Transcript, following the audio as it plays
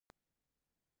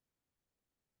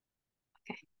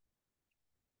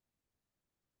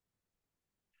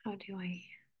How do I?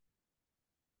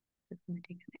 Just gonna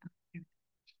take it out here.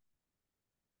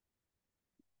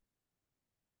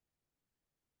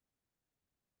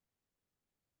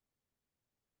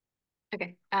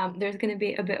 Okay, there's going to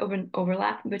be a bit of an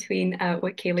overlap between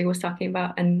what Kaylee was talking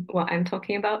about and what I'm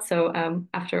talking about. So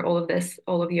after all of this,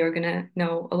 all of you are going to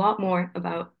know a lot more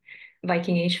about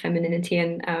Viking-age femininity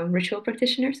and ritual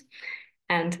practitioners.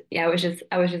 And yeah, I was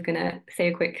just gonna say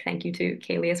a quick thank you to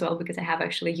Kaylee as well because I have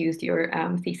actually used your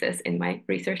thesis in my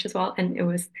research as well, and it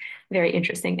was very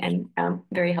interesting and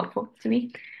very helpful to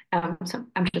me. So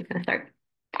I'm just gonna start.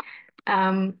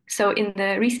 So in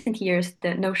the recent years,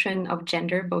 the notion of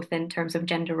gender, both in terms of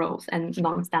gender roles and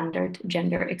non-standard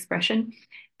gender expression,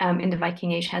 in the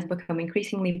Viking Age has become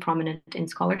increasingly prominent in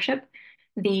scholarship.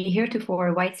 The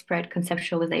heretofore widespread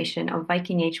conceptualization of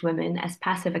Viking Age women as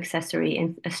passive accessory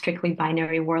in a strictly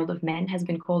binary world of men has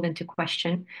been called into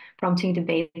question, prompting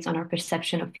debates on our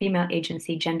perception of female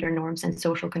agency, gender norms, and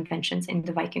social conventions in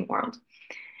the Viking world.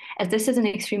 As this is an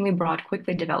extremely broad,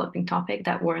 quickly developing topic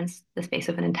that warrants the space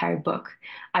of an entire book,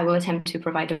 I will attempt to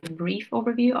provide a brief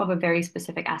overview of a very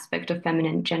specific aspect of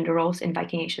feminine gender roles in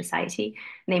Viking Age society,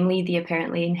 namely the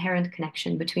apparently inherent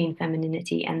connection between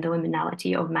femininity and the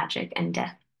liminality of magic and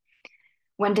death.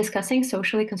 When discussing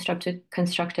socially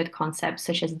constructed concepts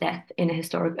such as death in a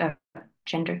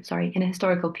in a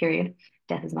historical period,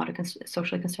 death is not a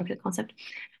socially constructed concept.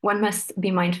 One must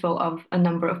be mindful of a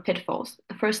number of pitfalls.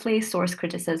 Firstly, source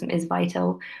criticism is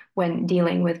vital when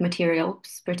dealing with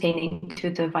materials pertaining to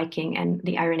the Viking and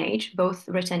the Iron Age. Both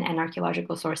written and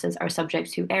archaeological sources are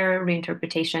subject to error,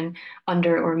 reinterpretation,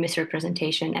 under or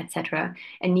misrepresentation, etc.,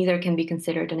 and neither can be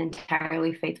considered an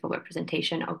entirely faithful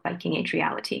representation of Viking Age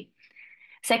reality.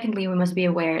 Secondly, we must be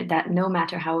aware that no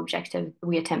matter how objective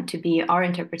we attempt to be, our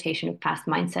interpretation of past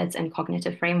mindsets and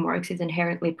cognitive frameworks is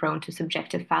inherently prone to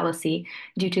subjective fallacy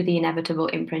due to the inevitable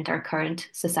imprint our current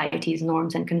society's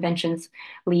norms and conventions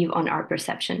leave on our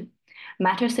perception.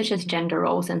 Matters such as gender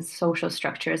roles and social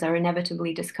structures are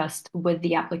inevitably discussed with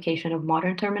the application of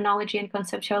modern terminology and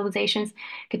conceptualizations,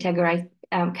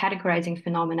 categorizing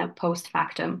phenomena post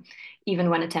factum,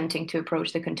 even when attempting to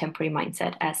approach the contemporary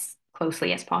mindset as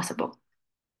closely as possible.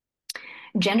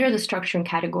 Gender as a structure and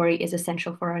category is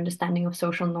essential for our understanding of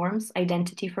social norms,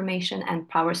 identity formation, and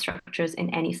power structures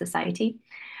in any society.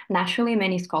 Naturally,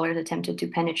 many scholars attempted to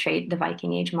penetrate the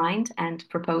Viking Age mind and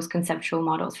propose conceptual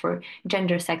models for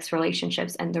gender-sex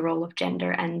relationships and the role of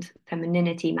gender and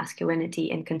femininity, masculinity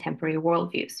in contemporary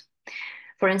worldviews.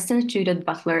 For instance, Judith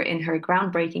Butler, in her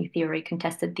groundbreaking theory,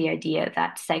 contested the idea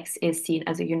that sex is seen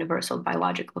as a universal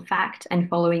biological fact, and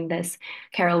following this,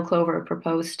 Carol Clover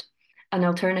proposed an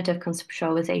alternative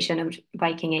conceptualization of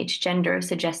Viking Age gender,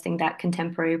 suggesting that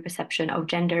contemporary perception of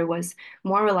gender was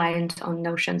more reliant on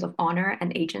notions of honor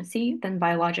and agency than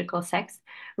biological sex,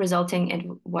 resulting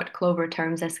in what Clover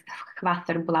terms as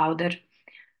Hvatterblauder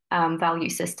value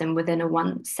system within a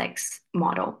one-sex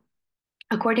model.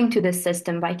 According to this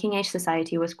system, Viking Age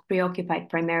society was preoccupied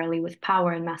primarily with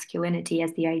power and masculinity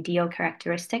as the ideal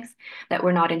characteristics that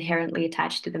were not inherently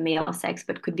attached to the male sex,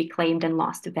 but could be claimed and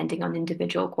lost depending on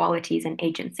individual qualities and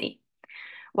agency.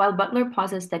 While Butler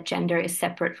posits that gender is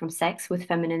separate from sex, with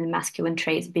feminine and masculine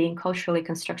traits being culturally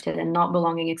constructed and not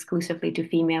belonging exclusively to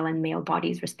female and male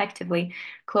bodies, respectively,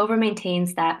 Clover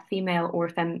maintains that female or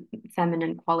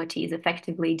feminine qualities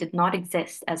effectively did not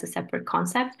exist as a separate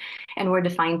concept and were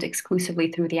defined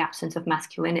exclusively through the absence of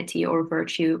masculinity or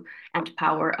virtue and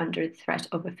power under the threat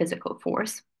of a physical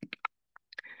force.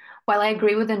 While I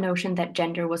agree with the notion that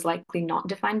gender was likely not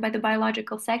defined by the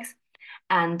biological sex,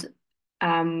 and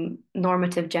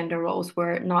normative gender roles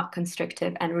were not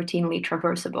constrictive and routinely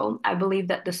traversable, I believe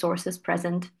that the sources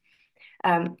present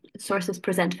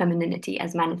femininity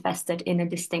as manifested in a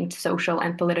distinct social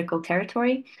and political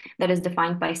territory that is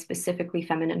defined by specifically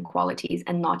feminine qualities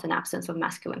and not an absence of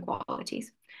masculine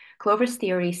qualities. Clover's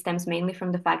theory stems mainly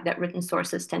from the fact that written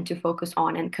sources tend to focus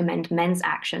on and commend men's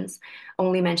actions,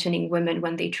 only mentioning women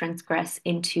when they transgress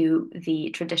into the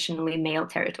traditionally male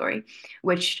territory,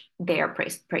 which they are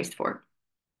praised for.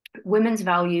 Women's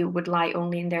value would lie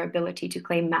only in their ability to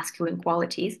claim masculine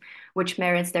qualities, which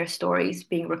merits their stories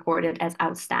being recorded as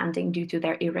outstanding due to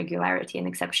their irregularity and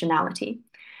exceptionality.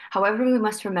 However, we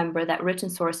must remember that written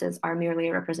sources are merely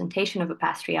a representation of a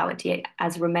past reality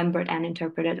as remembered and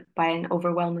interpreted by an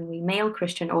overwhelmingly male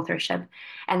Christian authorship,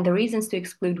 and the reasons to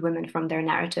exclude women from their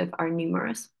narrative are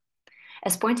numerous.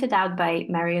 As pointed out by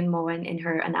Marion Moen in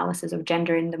her analysis of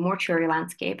gender in the mortuary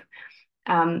landscape,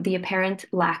 the apparent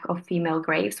lack of female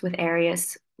graves with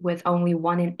areas with only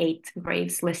 1 in 8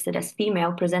 graves listed as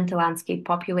female, present a landscape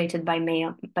populated by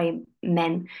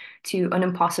men to an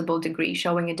impossible degree,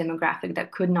 showing a demographic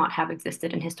that could not have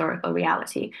existed in historical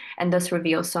reality, and thus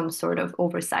reveals some sort of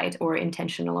oversight or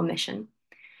intentional omission.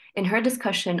 In her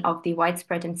discussion of the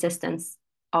widespread insistence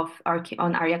on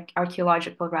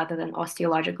archaeological rather than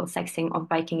osteological sexing of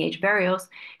Viking Age burials,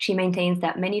 she maintains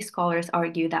that many scholars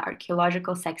argue that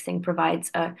archaeological sexing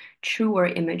provides a truer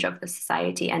image of the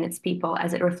society and its people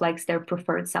as it reflects their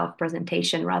preferred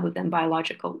self-presentation rather than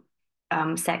biological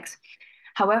sex.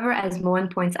 However, as Moen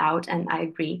points out, and I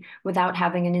agree, without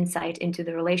having an insight into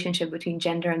the relationship between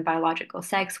gender and biological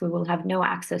sex, we will have no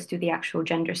access to the actual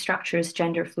gender structures,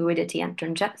 gender fluidity, and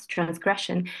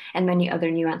transgression, and many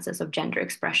other nuances of gender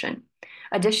expression.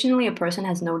 Additionally, a person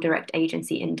has no direct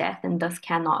agency in death and thus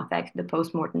cannot affect the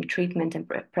post-mortem treatment and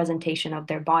presentation of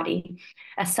their body.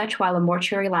 As such, while a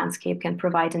mortuary landscape can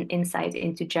provide an insight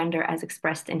into gender as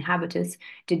expressed in habitus,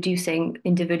 deducing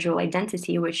individual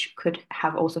identity, which could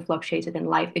have also fluctuated in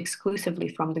life exclusively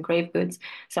from the grave goods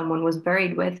someone was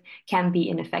buried with, can be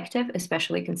ineffective,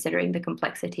 especially considering the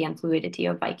complexity and fluidity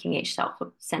of Viking Age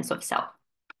sense of self.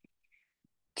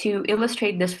 To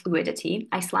illustrate this fluidity,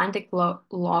 Icelandic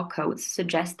law codes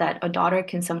suggest that a daughter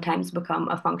can sometimes become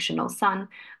a functional son,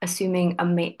 assuming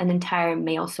an entire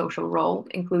male social role,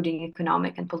 including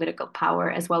economic and political power,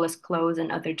 as well as clothes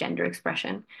and other gender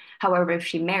expression. However, if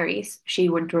she marries, she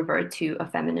would revert to a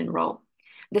feminine role.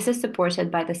 This is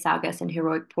supported by the sagas and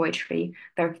heroic poetry,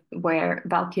 where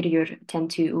Valkyriur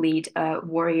tend to lead a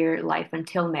warrior life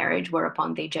until marriage,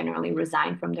 whereupon they generally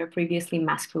resign from their previously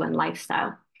masculine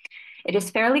lifestyle. It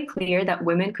is fairly clear that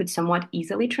women could somewhat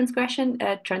easily transition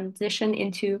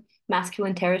into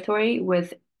masculine territory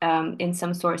with, in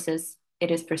some sources,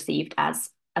 it is perceived as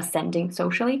ascending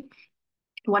socially.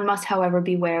 One must, however,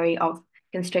 be wary of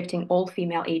constricting all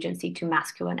female agency to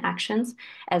masculine actions,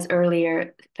 as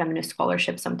earlier feminist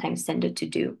scholarship sometimes tended to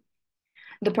do.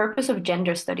 The purpose of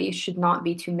gender studies should not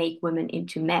be to make women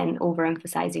into men,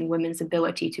 overemphasizing women's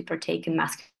ability to partake in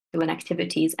masculine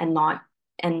activities and not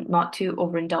to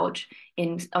overindulge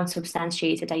in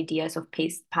unsubstantiated ideas of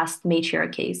past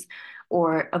matriarchies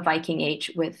or a Viking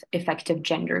age with effective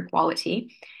gender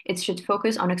equality. It should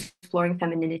focus on exploring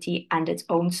femininity and its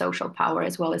own social power,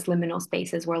 as well as liminal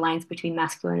spaces where lines between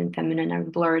masculine and feminine are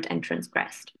blurred and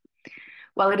transgressed.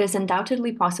 While it is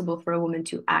undoubtedly possible for a woman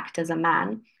to act as a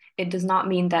man, it does not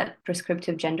mean that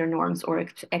prescriptive gender norms or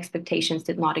expectations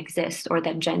did not exist or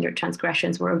that gender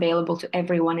transgressions were available to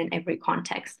everyone in every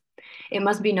context. It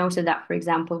must be noted that, for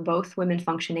example, both women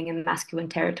functioning in masculine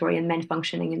territory and men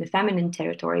functioning in the feminine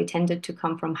territory tended to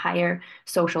come from higher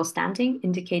social standing,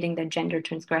 indicating that gender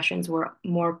transgressions were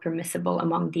more permissible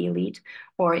among the elite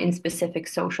or in specific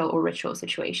social or ritual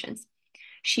situations.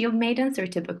 Shield maidens are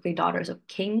typically daughters of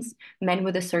kings. Men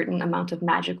with a certain amount of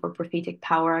magic or prophetic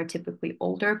power are typically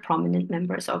older, prominent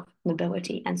members of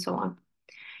nobility, and so on.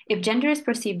 If gender is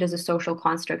perceived as a social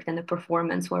construct and a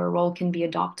performance where a role can be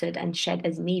adopted and shed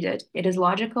as needed, it is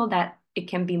logical that it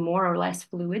can be more or less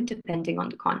fluid depending on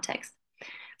the context.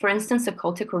 For instance, a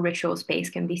cultic or ritual space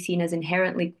can be seen as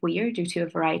inherently queer due to a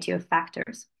variety of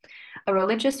factors. A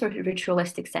religious or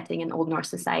ritualistic setting in Old Norse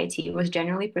society was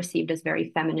generally perceived as very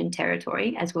feminine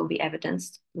territory, as will be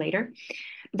evidenced later.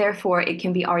 Therefore, it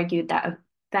can be argued that a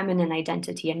feminine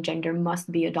identity and gender must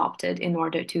be adopted in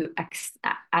order to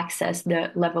access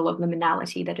the level of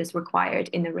liminality that is required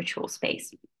in the ritual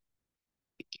space.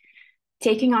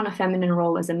 Taking on a feminine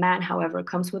role as a man, however,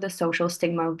 comes with a social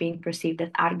stigma of being perceived as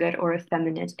arger or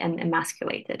effeminate and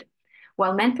emasculated.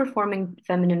 While men performing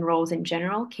feminine roles in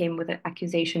general came with an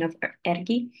accusation of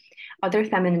ergi, other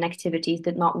feminine activities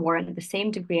did not warrant the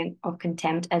same degree of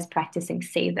contempt as practicing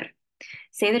seder.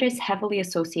 Seder is heavily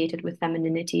associated with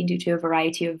femininity due to a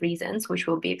variety of reasons, which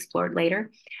will be explored later.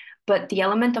 But the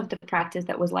element of the practice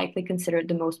that was likely considered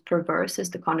the most perverse is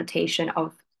the connotation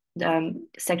of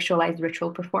sexualized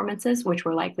ritual performances, which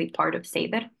were likely part of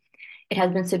Seder. It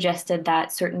has been suggested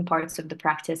that certain parts of the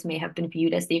practice may have been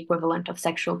viewed as the equivalent of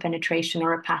sexual penetration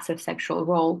or a passive sexual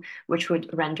role, which would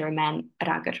render a man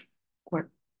rager or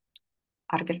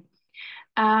arger.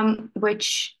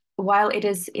 Which, while it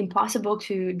is impossible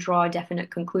to draw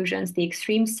definite conclusions, the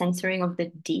extreme censoring of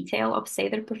the detail of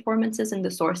Seder performances in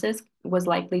the sources was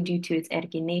likely due to its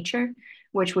ergi nature,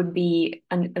 which would be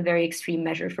a very extreme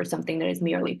measure for something that is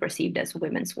merely perceived as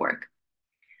women's work.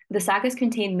 The sagas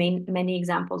contain many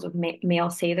examples of male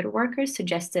Seder workers,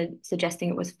 suggesting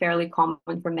it was fairly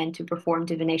common for men to perform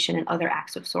divination and other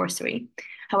acts of sorcery.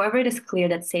 However, it is clear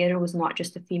that Seder was not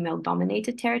just a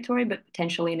female-dominated territory, but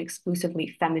potentially an exclusively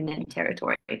feminine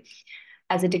territory.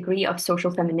 as a degree of social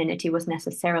femininity was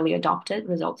necessarily adopted,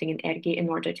 resulting in ergi in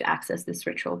order to access this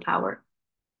ritual power.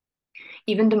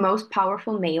 Even the most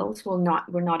powerful males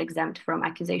were not exempt from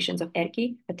accusations of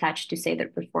ergi attached to Seder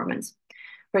performance.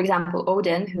 For example,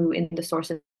 Odin, who in the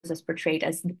sources is portrayed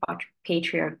as the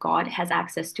patriarch god, has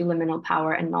access to liminal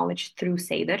power and knowledge through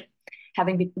Seder.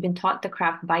 Having been taught the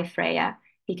craft by Freya,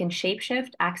 he can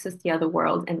shapeshift, access the other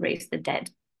world, and raise the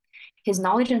dead. His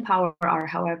knowledge and power are,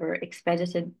 however,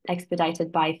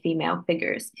 expedited by female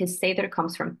figures. His Seder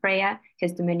comes from Freya.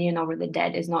 His dominion over the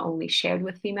dead is not only shared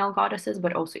with female goddesses,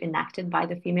 but also enacted by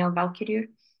the female Valkyrie.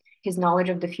 His knowledge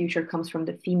of the future comes from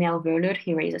the female Völur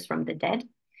he raises from the dead.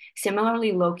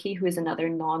 Similarly, Loki, who is another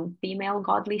non-female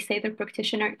godly Seder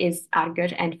practitioner, is arger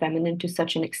and feminine to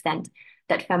such an extent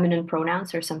that feminine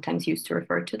pronouns are sometimes used to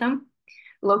refer to them.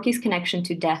 Loki's connection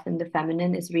to death and the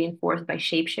feminine is reinforced by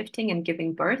shapeshifting and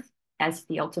giving birth as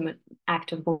the ultimate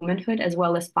act of womanhood, as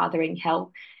well as fathering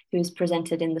Hel, who is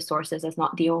presented in the sources as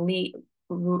not only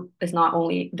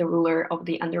the ruler of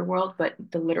the underworld, but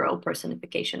the literal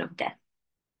personification of death.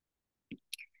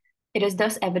 It is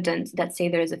thus evident that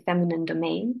Seder is a feminine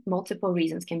domain. Multiple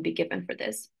reasons can be given for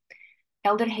this.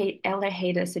 Elder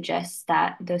Heda suggests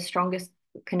that the strongest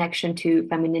connection to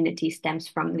femininity stems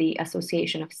from the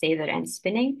association of Seder and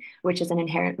spinning, which is an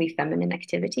inherently feminine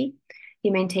activity. He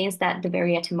maintains that the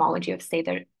very etymology of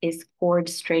Seder is cord,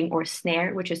 string, or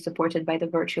snare, which is supported by the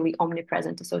virtually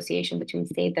omnipresent association between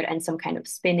Seder and some kind of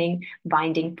spinning,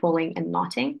 binding, pulling, and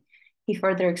knotting. He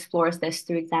further explores this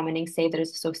through examining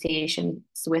Seder's associations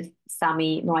with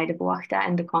Sami Noaideboachta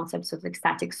and the concepts of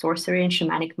ecstatic sorcery and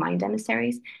shamanic mind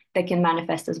emissaries that can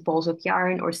manifest as balls of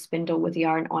yarn or spindle with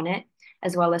yarn on it,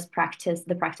 as well as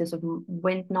the practice of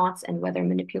wind knots and weather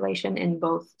manipulation in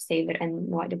both Seder and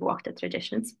Noaideboachta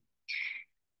traditions.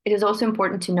 It is also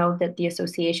important to note that the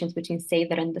associations between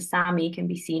Seder and the Sami can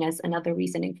be seen as another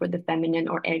reasoning for the feminine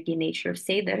or ergi nature of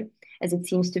Seder, as it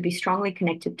seems to be strongly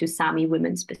connected to Sami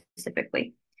women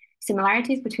specifically.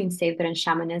 Similarities between Seder and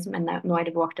shamanism and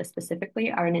Noaideboachta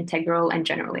specifically are an integral and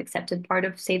generally accepted part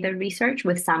of Seder research,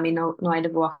 with Sami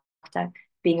Noaideboachta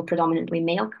being a predominantly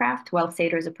male craft, while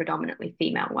Seder is a predominantly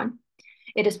female one.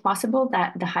 It is possible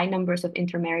that the high numbers of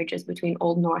intermarriages between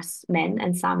Old Norse men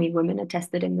and Sami women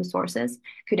attested in the sources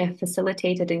could have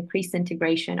facilitated increased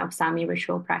integration of Sami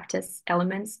ritual practice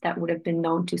elements that would have been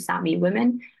known to Sami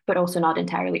women, but also not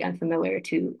entirely unfamiliar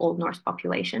to Old Norse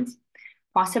populations.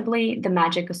 Possibly, the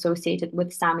magic associated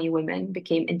with Sami women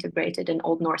became integrated in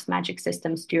Old Norse magic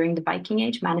systems during the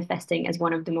Viking-age, manifesting as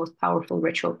one of the most powerful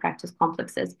ritual practice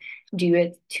complexes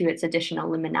due to its additional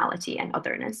liminality and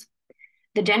otherness.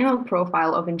 The general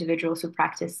profile of individuals who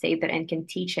practice Seder and can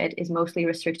teach it is mostly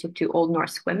restricted to Old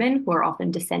Norse women, who are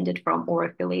often descended from or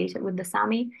affiliated with the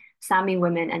Sami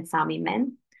women, and Sami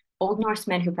men. Old Norse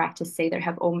men who practice Seder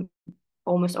have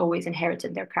almost always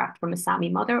inherited their craft from a Sami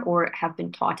mother or have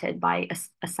been taught it by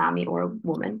a Sami or a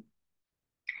woman.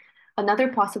 Another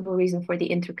possible reason for the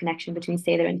interconnection between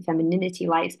Seder and femininity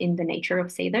lies in the nature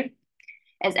of Seder.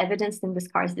 As evidenced in the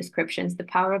Scar's descriptions, the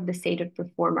power of the Seder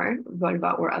performer,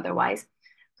 vulva or otherwise,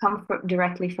 come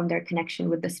directly from their connection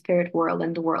with the spirit world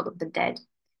and the world of the dead.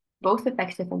 Both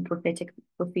effective and prophetic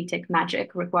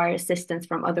magic require assistance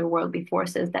from otherworldly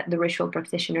forces that the ritual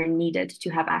practitioner needed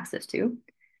to have access to.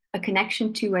 A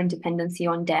connection to and dependency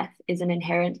on death is an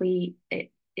inherent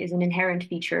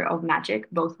feature of magic,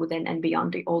 both within and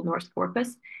beyond the Old Norse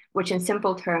corpus, which in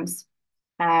simple terms,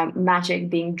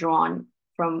 magic being drawn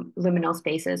from liminal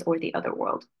spaces or the other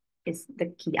world is the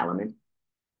key element.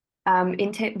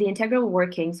 The integral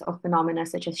workings of phenomena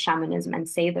such as shamanism and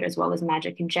Seder, as well as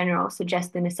magic in general,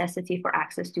 suggest the necessity for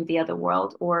access to the other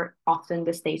world, or often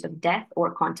the state of death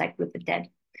or contact with the dead.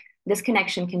 This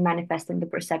connection can manifest in the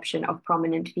perception of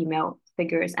prominent female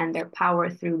figures and their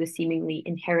power through the seemingly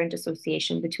inherent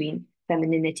association between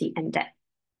femininity and death.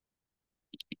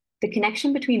 The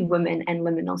connection between women and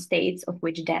liminal states, of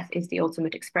which death is the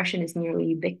ultimate expression, is nearly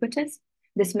ubiquitous.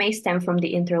 This may stem from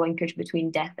the interlinkage between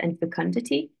death and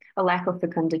fecundity. A lack of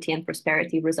fecundity and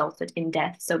prosperity resulted in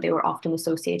death, so they were often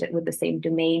associated with the same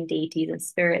domain, deities, and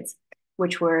spirits,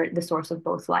 which were the source of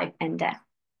both life and death.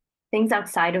 Things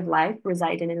outside of life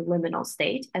reside in a liminal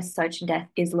state. As such, death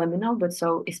is liminal, but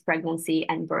so is pregnancy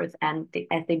and birth, as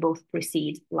they both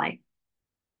precede life.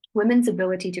 Women's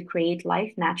ability to create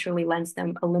life naturally lends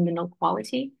them a liminal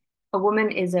quality. A woman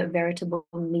is a veritable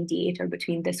mediator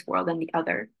between this world and the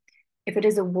other. If it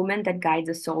is a woman that guides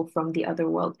a soul from the other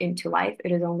world into life,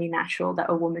 it is only natural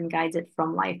that a woman guides it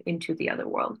from life into the other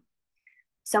world.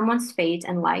 Someone's fate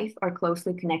and life are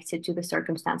closely connected to the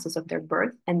circumstances of their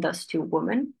birth, and thus to a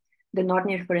woman. The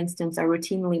Nornir, for instance, are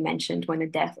routinely mentioned when a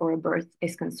death or a birth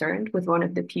is concerned, with one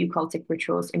of the few cultic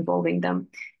rituals involving them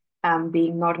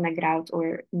being Nornagraut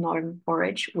or Norn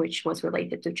porridge, which was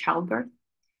related to childbirth.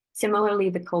 Similarly,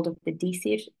 the cult of the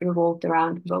Disir revolved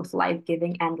around both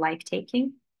life-giving and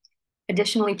life-taking.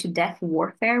 Additionally to death,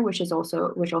 warfare, which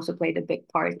also played a big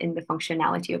part in the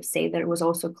functionality of Seder, was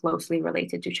also closely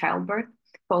related to childbirth,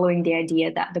 following the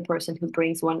idea that the person who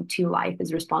brings one to life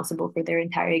is responsible for their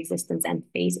entire existence and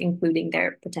fate, including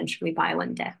their potentially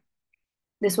violent death.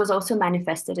 This was also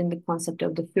manifested in the concept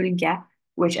of the fylgja,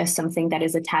 which as something that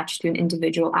is attached to an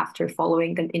individual after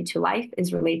following them into life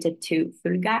is related to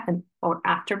fylgja or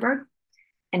afterbirth,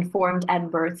 and formed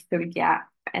at birth fylgja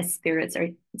as spirits are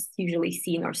usually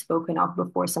seen or spoken of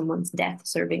before someone's death,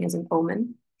 serving as an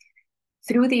omen.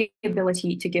 Through the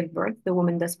ability to give birth, the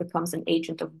woman thus becomes an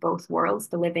agent of both worlds,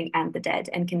 the living and the dead,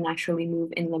 and can naturally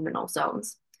move in liminal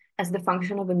zones. As the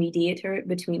function of a mediator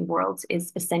between worlds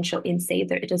is essential in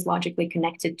Seder, it is logically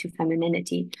connected to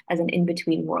femininity as an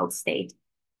in-between world state.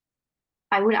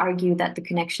 I would argue that the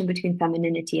connection between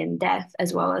femininity and death,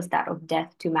 as well as that of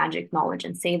death to magic, knowledge,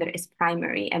 and Seder, is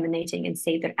primary, emanating in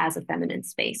Seder as a feminine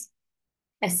space.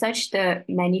 As such, the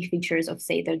many features of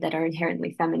Seder that are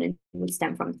inherently feminine would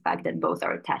stem from the fact that both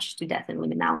are attached to death and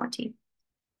liminality.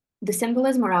 The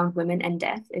symbolism around women and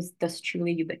death is thus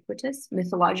truly ubiquitous.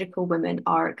 Mythological women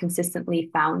are consistently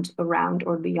found around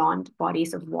or beyond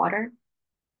bodies of water,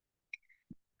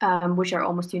 which are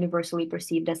almost universally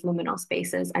perceived as liminal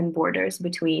spaces and borders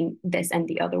between this and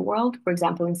the other world. For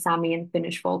example, in Sami and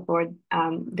Finnish folklore,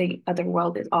 the other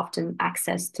world is often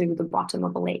accessed through the bottom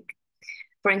of a lake.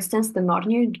 For instance, the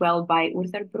Nornir dwell by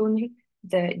Urðarbrunn,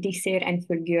 the Disir and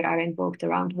Fylgjur are invoked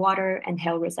around water, and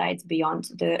hell resides beyond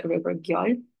the river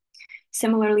Gjöll.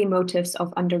 Similarly, motifs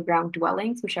of underground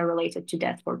dwellings, which are related to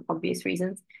death for obvious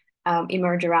reasons,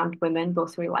 emerge around women,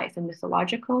 both real life and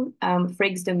mythological.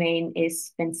 Frigg's domain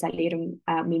is Fensalirum,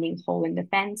 meaning hole in the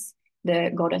fence.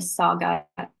 The goddess Saga,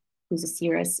 who's a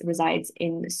seeress, resides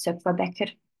in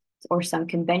Söpfabekkr, or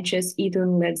sunken benches.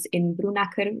 Idun lives in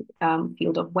Brunaker,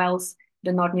 field of wells.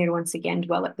 The Nornir once again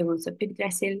dwell at the roots of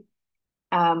Yggdrasil.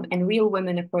 And real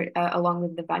women, along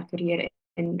with the Valkyrie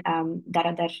in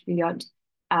Daradar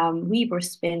weave or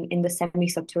spin in the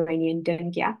semi-subterranean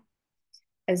Dungja,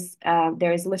 as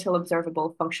there is little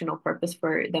observable functional purpose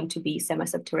for them to be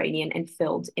semi-subterranean and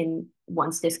filled in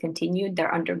once discontinued.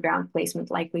 Their underground placement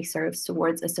likely serves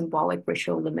towards a symbolic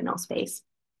ritual liminal space.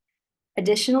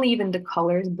 Additionally, even the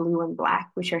colors blue and black,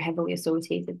 which are heavily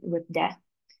associated with death,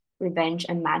 revenge,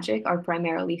 and magic, are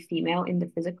primarily female in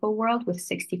the physical world, with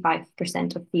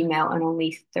 65% of female and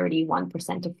only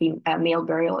 31% of male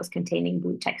burials containing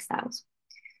blue textiles.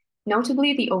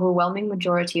 Notably, the overwhelming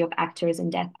majority of actors in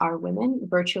death are women.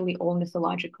 Virtually all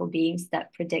mythological beings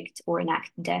that predict or enact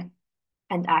death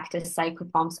and act as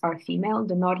psychopomps are female.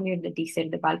 The Nornir, the Disir,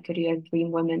 the Valkyrie,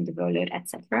 dream women, the Völur,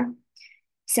 etc.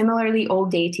 Similarly, all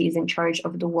deities in charge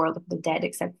of the world of the dead,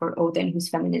 except for Odin, whose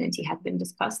femininity had been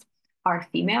discussed, are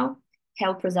female.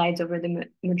 Hel presides over the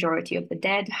majority of the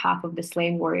dead. Half of the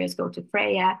slain warriors go to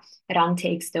Freya. Ran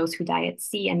takes those who die at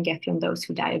sea, and Gefjon those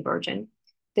who die a virgin.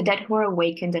 The dead who are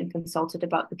awakened and consulted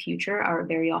about the future are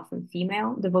very often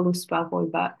female. The Voluspa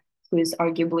Volva, who is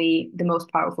arguably the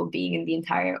most powerful being in the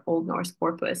entire Old Norse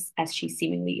corpus, as she's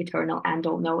seemingly eternal and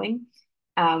all-knowing,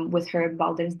 with her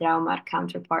Baldur's Draumar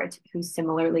counterpart, who's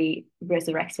similarly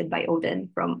resurrected by Odin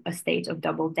from a state of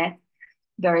double death,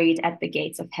 buried at the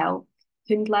gates of hell.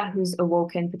 Hundla, who's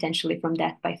awoken potentially from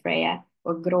death by Freya,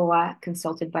 or Groa,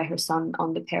 consulted by her son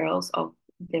on the perils of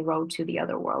the road to the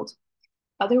other world.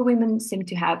 Other women seem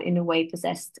to have, in a way,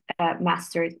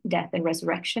 mastered death and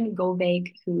resurrection.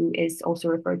 Golveig, who is also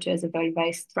referred to as a Völva,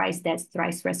 is thrice dead,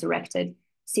 thrice resurrected.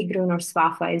 Sigrun or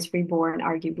Svafa is reborn,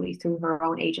 arguably through her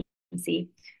own agency.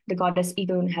 The goddess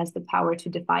Idun has the power to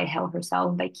defy hell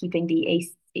herself by keeping the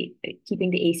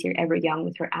Aesir ever young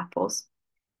with her apples.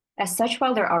 As such,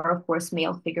 while there are, of course,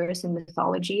 male figures in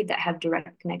mythology that have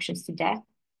direct connections to death,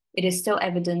 it is still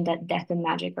evident that death and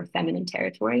magic are feminine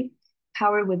territory.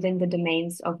 Power within the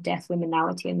domains of death,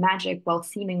 liminality, and magic, while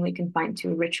seemingly confined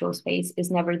to a ritual space,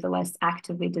 is nevertheless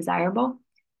actively desirable.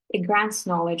 It grants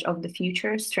knowledge of the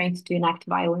future, strength to enact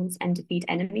violence and defeat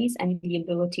enemies, and the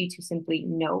ability to simply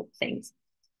know things.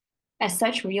 As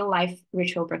such, real-life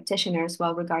ritual practitioners,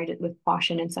 while regarded with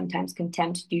caution and sometimes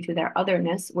contempt due to their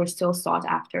otherness, were still sought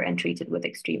after and treated with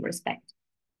extreme respect.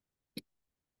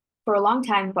 For a long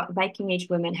time, Viking-age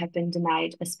women have been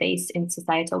denied a space in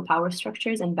societal power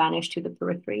structures and banished to the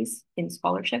peripheries in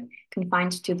scholarship,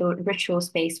 confined to the ritual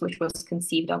space, which was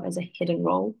conceived of as a hidden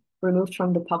role, removed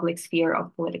from the public sphere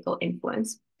of political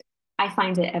influence. I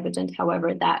find it evident,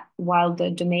 however, that while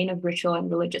the domain of ritual and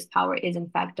religious power is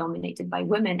in fact dominated by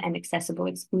women and accessible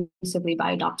exclusively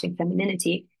by adopting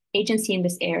femininity, agency in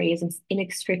this area is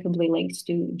inextricably linked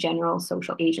to general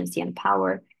social agency and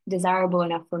power, desirable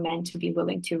enough for men to be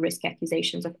willing to risk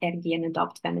accusations of ergi and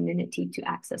adopt femininity to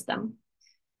access them.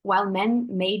 While men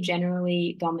may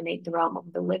generally dominate the realm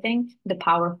of the living, the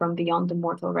power from beyond the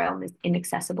mortal realm is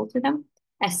inaccessible to them.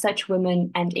 As such, women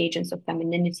and agents of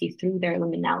femininity through their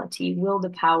liminality wield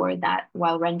the power that,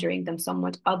 while rendering them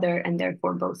somewhat other and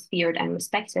therefore both feared and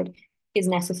respected, is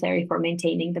necessary for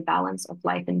maintaining the balance of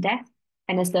life and death,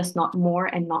 and is thus not more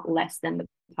and not less than the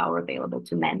power available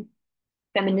to men.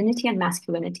 Femininity and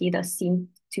masculinity thus seem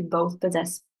to both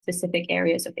possess specific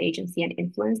areas of agency and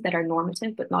influence that are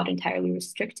normative but not entirely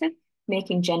restrictive,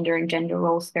 making gender and gender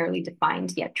roles fairly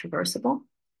defined yet traversable.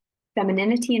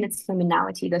 Femininity in its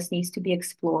liminality thus needs to be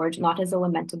explored not as a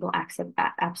lamentable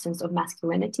absence of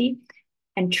masculinity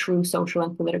and true social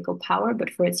and political power, but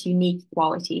for its unique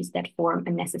qualities that form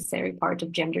a necessary part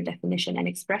of gender definition and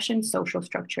expression, social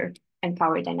structure, and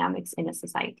power dynamics in a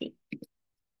society.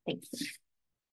 Thanks.